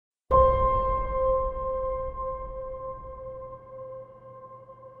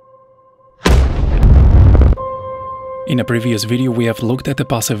In a previous video, we have looked at the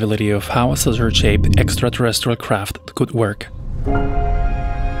possibility of how a scissor-shaped extraterrestrial craft could work.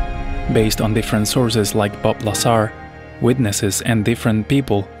 Based on different sources like Bob Lazar, witnesses and different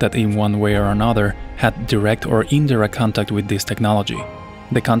people that in one way or another had direct or indirect contact with this technology.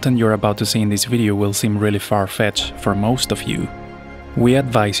 The content you're about to see in this video will seem really far-fetched for most of you. We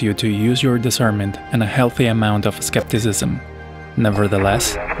advise you to use your discernment and a healthy amount of skepticism.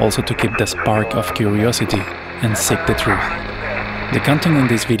 Nevertheless, also to keep the spark of curiosity and seek the truth. The content in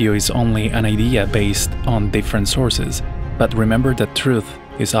this video is only an idea based on different sources, but remember that truth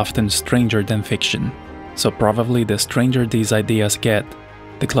is often stranger than fiction. So probably the stranger these ideas get,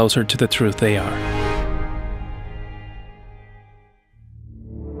 the closer to the truth they are.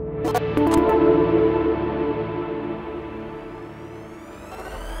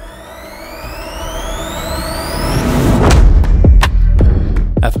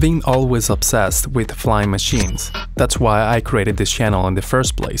 I've been always obsessed with flying machines. That's why I created this channel in the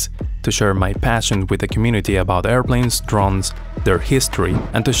first place, to share my passion with the community about airplanes, drones, their history,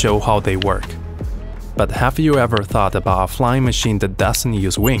 and to show how they work. But have you ever thought about a flying machine that doesn't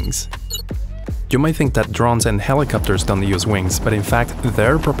use wings? You might think that drones and helicopters don't use wings, but in fact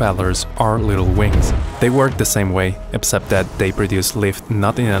their propellers are little wings. They work the same way, except that they produce lift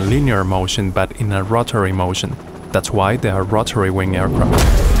not in a linear motion but in a rotary motion. That's why they are rotary wing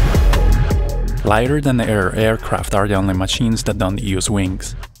aircraft. Lighter-than-air aircraft are the only machines that don't use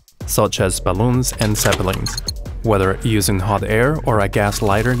wings, such as balloons and zeppelins, whether using hot air or a gas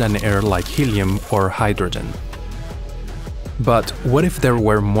lighter than air like helium or hydrogen. But what if there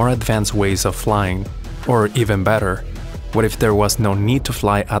were more advanced ways of flying? Or even better, what if there was no need to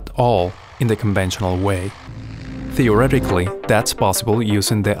fly at all in the conventional way? Theoretically, that's possible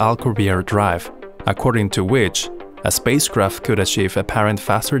using the Alcubierre drive, according to which a spacecraft could achieve apparent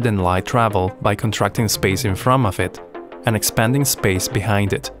faster-than-light travel by contracting space in front of it and expanding space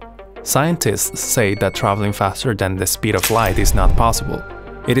behind it. Scientists say that traveling faster than the speed of light is not possible.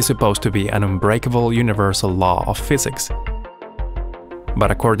 It is supposed to be an unbreakable universal law of physics. But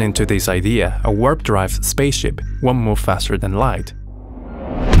according to this idea, a warp-drive spaceship won't move faster than light.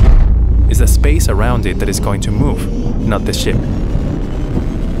 It's the space around it that is going to move, not the ship.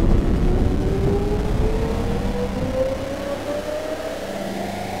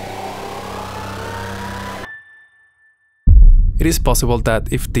 It is possible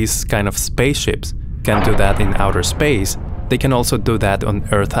that if these kind of spaceships can do that in outer space, they can also do that on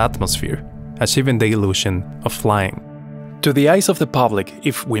Earth's atmosphere, achieving the illusion of flying. To the eyes of the public,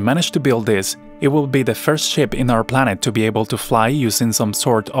 if we manage to build this, it will be the first ship in our planet to be able to fly using some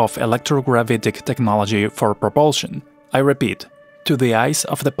sort of electrogravitic technology for propulsion. I repeat, to the eyes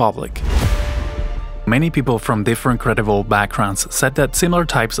of the public. Many people from different credible backgrounds said that similar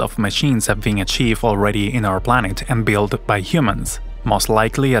types of machines have been achieved already in our planet and built by humans, most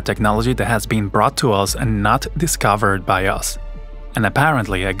likely a technology that has been brought to us and not discovered by us. And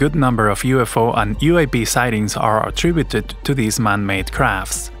apparently a good number of UFO and UAP sightings are attributed to these man-made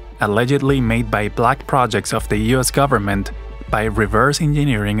crafts, allegedly made by black projects of the US government by reverse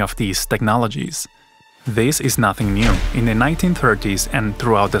engineering of these technologies. This is nothing new. In the 1930s and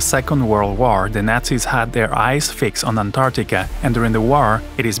throughout the Second World War, the Nazis had their eyes fixed on Antarctica, and during the war,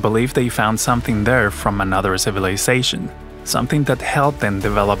 it is believed they found something there from another civilization. Something that helped them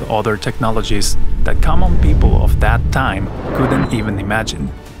develop other technologies that common people of that time couldn't even imagine.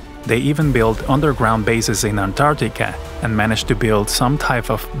 They even built underground bases in Antarctica and managed to build some type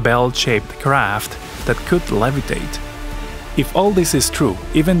of bell-shaped craft that could levitate. If all this is true,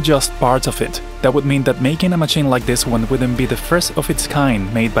 even just parts of it, that would mean that making a machine like this one wouldn't be the first of its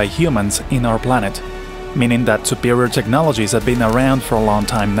kind made by humans in our planet, meaning that superior technologies have been around for a long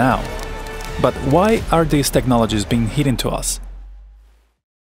time now. But why are these technologies being hidden to us?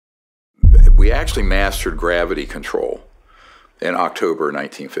 We actually mastered gravity control in October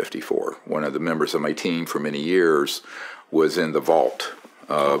 1954. One of the members of my team for many years was in the vault.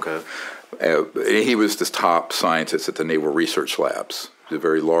 He was the top scientist at the Naval Research Labs, the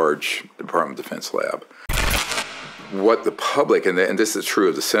very large Department of Defense lab. What the public, and this is true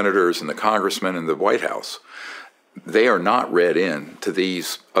of the senators and the congressmen and the White House, they are not read in to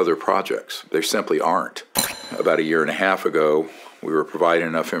these other projects. They simply aren't. About a year and a half ago, we were providing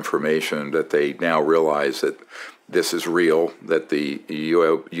enough information that they now realize that this is real, that the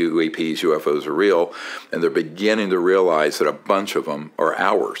UAPs, UFOs are real, and they're beginning to realize that a bunch of them are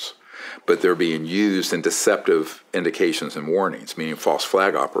ours. But they're being used in deceptive indications and warnings, meaning false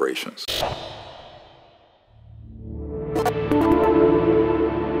flag operations.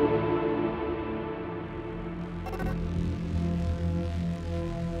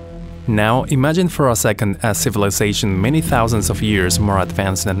 Now imagine for a second a civilization many thousands of years more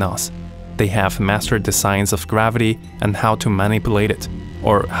advanced than us. They have mastered the science of gravity and how to manipulate it,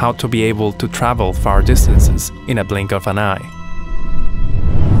 or how to be able to travel far distances in a blink of an eye.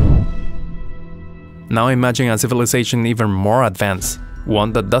 Now imagine a civilization even more advanced,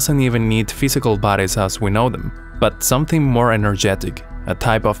 one that doesn't even need physical bodies as we know them, but something more energetic, a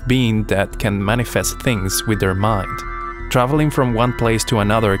type of being that can manifest things with their mind. Traveling from one place to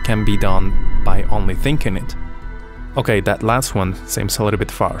another can be done by only thinking it. Okay, that last one seems a little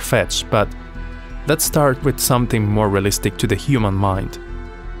bit far-fetched, but let's start with something more realistic to the human mind.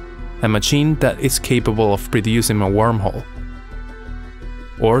 A machine that is capable of producing a wormhole,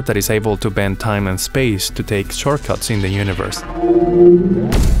 or that is able to bend time and space to take shortcuts in the universe.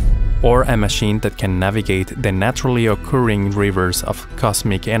 Or a machine that can navigate the naturally occurring rivers of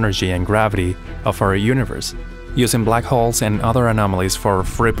cosmic energy and gravity of our universe, using black holes and other anomalies for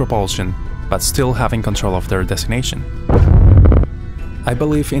free propulsion, but still having control of their destination. I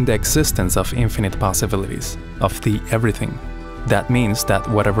believe in the existence of infinite possibilities, of the everything. That means that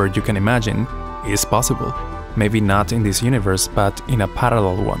whatever you can imagine is possible. Maybe not in this universe, but in a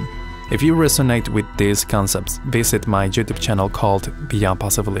parallel one. If you resonate with these concepts, visit my YouTube channel called Beyond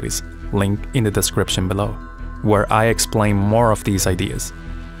Possibilities, link in the description below, where I explain more of these ideas.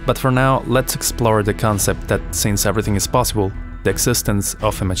 But for now, let's explore the concept that since everything is possible, the existence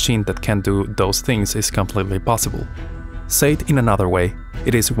of a machine that can do those things is completely possible. Say it in another way,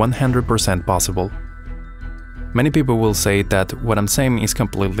 it is 100% possible. Many people will say that what I'm saying is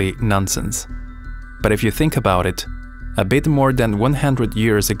completely nonsense. But if you think about it, a bit more than 100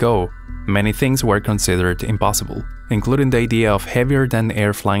 years ago, many things were considered impossible, including the idea of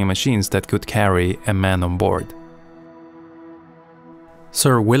heavier-than-air flying machines that could carry a man on board.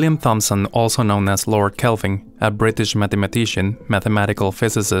 Sir William Thomson, also known as Lord Kelvin, a British mathematician, mathematical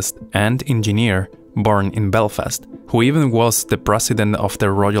physicist, and engineer born in Belfast, who even was the president of the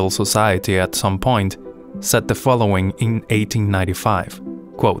Royal Society at some point, said the following in 1895,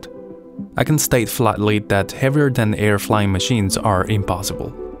 quote, "I can state flatly that heavier-than-air flying machines are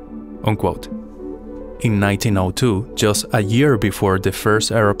impossible," unquote. In 1902, just a year before the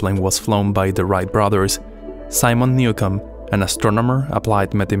first aeroplane was flown by the Wright brothers, Simon Newcomb, an astronomer,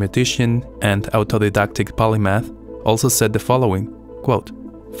 applied mathematician, and autodidactic polymath, also said the following, quote,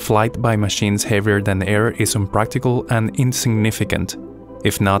 "Flight by machines heavier than air is impractical and insignificant,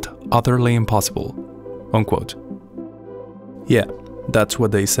 if not utterly impossible," unquote. Yeah, that's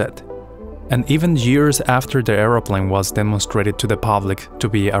what they said. And even years after the aeroplane was demonstrated to the public to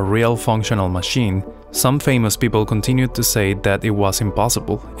be a real functional machine, some famous people continued to say that it was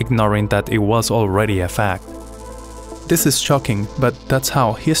impossible, ignoring that it was already a fact. This is shocking, but that's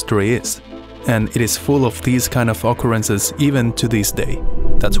how history is, and it is full of these kind of occurrences even to this day.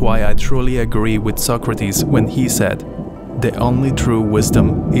 That's why I truly agree with Socrates when he said, "The only true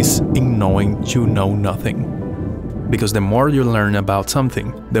wisdom is in knowing you know nothing." Because the more you learn about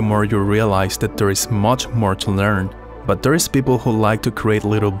something, the more you realize that there is much more to learn. But there is people who like to create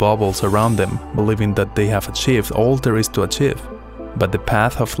little bubbles around them, believing that they have achieved all there is to achieve. But the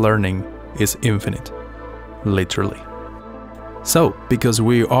path of learning is infinite. Literally. So, because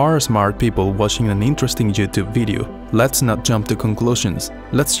we are smart people watching an interesting YouTube video, let's not jump to conclusions.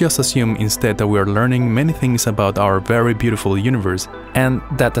 Let's just assume instead that we are learning many things about our very beautiful universe, and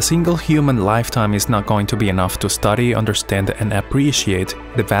that a single human lifetime is not going to be enough to study, understand, and appreciate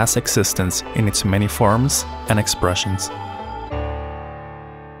the vast existence in its many forms and expressions.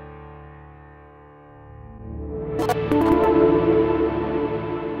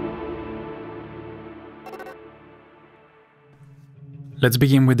 Let's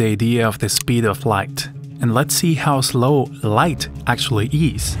begin with the idea of the speed of light, and let's see how slow light actually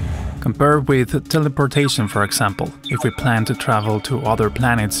is. Compared with teleportation, for example, if we plan to travel to other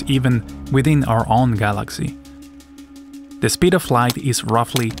planets even within our own galaxy. The speed of light is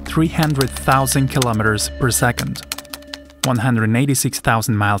roughly 300,000 kilometers per second,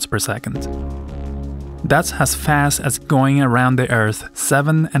 186,000 miles per second. That's as fast as going around the Earth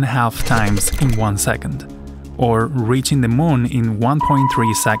 7.5 times in 1 second. Or reaching the moon in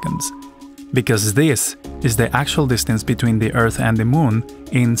 1.3 seconds, because this is the actual distance between the Earth and the moon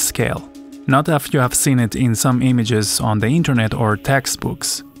in scale. Not if you have seen it in some images on the internet or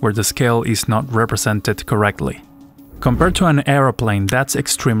textbooks, where the scale is not represented correctly. Compared to an aeroplane, that's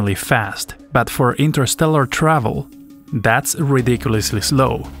extremely fast, but for interstellar travel, that's ridiculously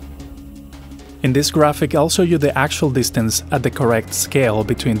slow. In this graphic, I'll show you the actual distance at the correct scale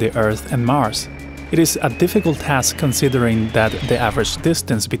between the Earth and Mars. It is a difficult task considering that the average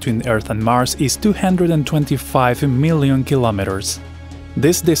distance between Earth and Mars is 225 million kilometers.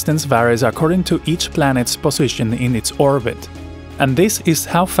 This distance varies according to each planet's position in its orbit, and this is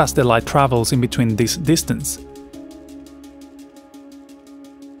how fast the light travels in between this distance.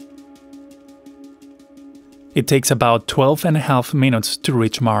 It takes about 12.5 minutes to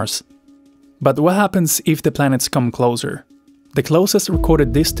reach Mars. But what happens if the planets come closer? The closest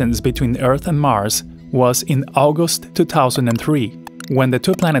recorded distance between Earth and Mars was in August 2003, when the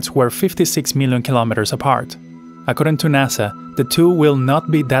two planets were 56 million kilometers apart. According to NASA, the two will not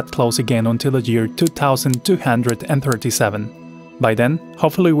be that close again until the year 2237. By then,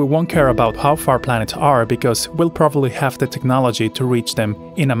 hopefully we won't care about how far planets are because we'll probably have the technology to reach them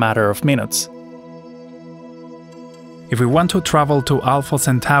in a matter of minutes. If we want to travel to Alpha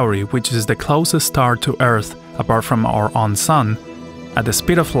Centauri, which is the closest star to Earth apart from our own Sun, at the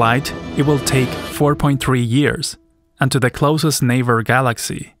speed of light, it will take 4.3 years. And to the closest neighbor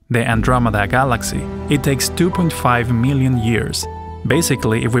galaxy, the Andromeda Galaxy, it takes 2.5 million years.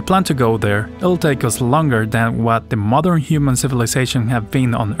 Basically, if we plan to go there, it'll take us longer than what the modern human civilization have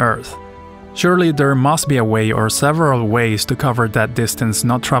been on Earth. Surely there must be a way or several ways to cover that distance,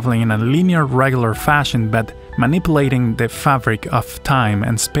 not traveling in a linear regular fashion but manipulating the fabric of time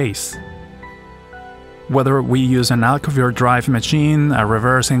and space. Whether we use an Alcubierre drive machine, a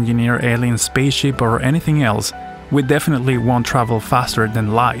reverse-engineer alien spaceship or anything else, we definitely won't travel faster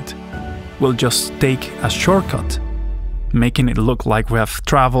than light. We'll just take a shortcut, making it look like we have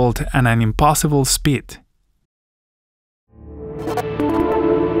traveled at an impossible speed.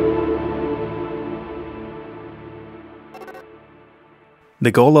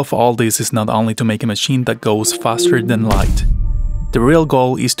 The goal of all this is not only to make a machine that goes faster than light. The real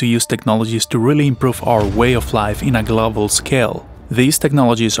goal is to use technologies to really improve our way of life in a global scale. These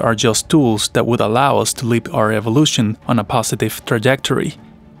technologies are just tools that would allow us to lead our evolution on a positive trajectory,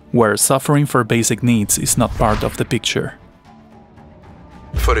 where suffering for basic needs is not part of the picture.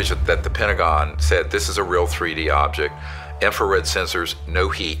 Footage that the Pentagon said this is a real 3D object, infrared sensors, no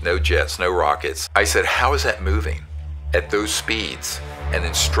heat, no jets, no rockets. I said, how is that moving at those speeds and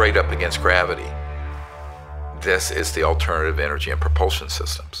then straight up against gravity? This is the alternative energy and propulsion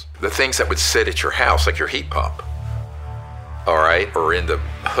systems. The things that would sit at your house, like your heat pump, all right, or in the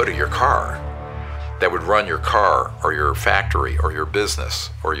hood of your car, that would run your car or your factory or your business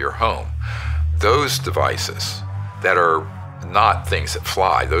or your home. Those devices that are not things that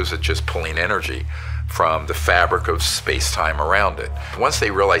fly, those are just pulling energy from the fabric of space-time around it. Once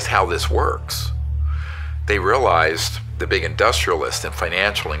they realized how this works, they realized, the big industrialists and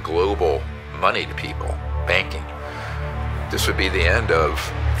financial and global moneyed people, banking, this would be the end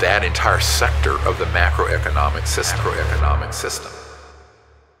of that entire sector of the macroeconomic system.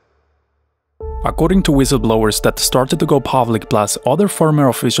 According to whistleblowers that started to go public plus other former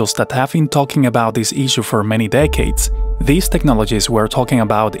officials that have been talking about this issue for many decades, these technologies we're talking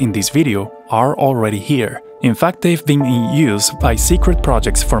about in this video are already here. In fact, they've been in use by secret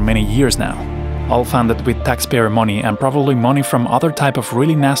projects for many years now, all funded with taxpayer money and probably money from other type of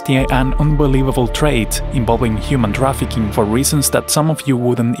really nasty and unbelievable trade involving human trafficking for reasons that some of you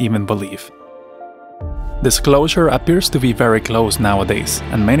wouldn't even believe. Disclosure appears to be very close nowadays,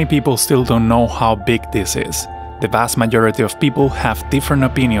 and many people still don't know how big this is. The vast majority of people have different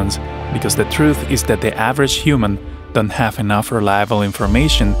opinions because the truth is that the average human don't have enough reliable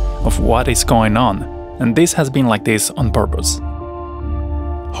information of what is going on, and this has been like this on purpose.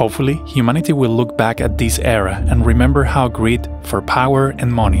 Hopefully, humanity will look back at this era and remember how greed for power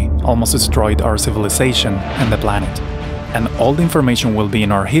and money almost destroyed our civilization and the planet. And all the information will be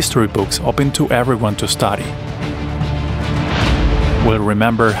in our history books open to everyone to study. We'll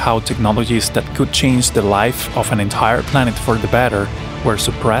remember how technologies that could change the life of an entire planet for the better were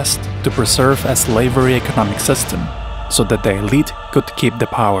suppressed to preserve a slavery economic system, so that the elite could keep the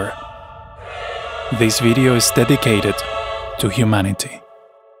power. This video is dedicated to humanity.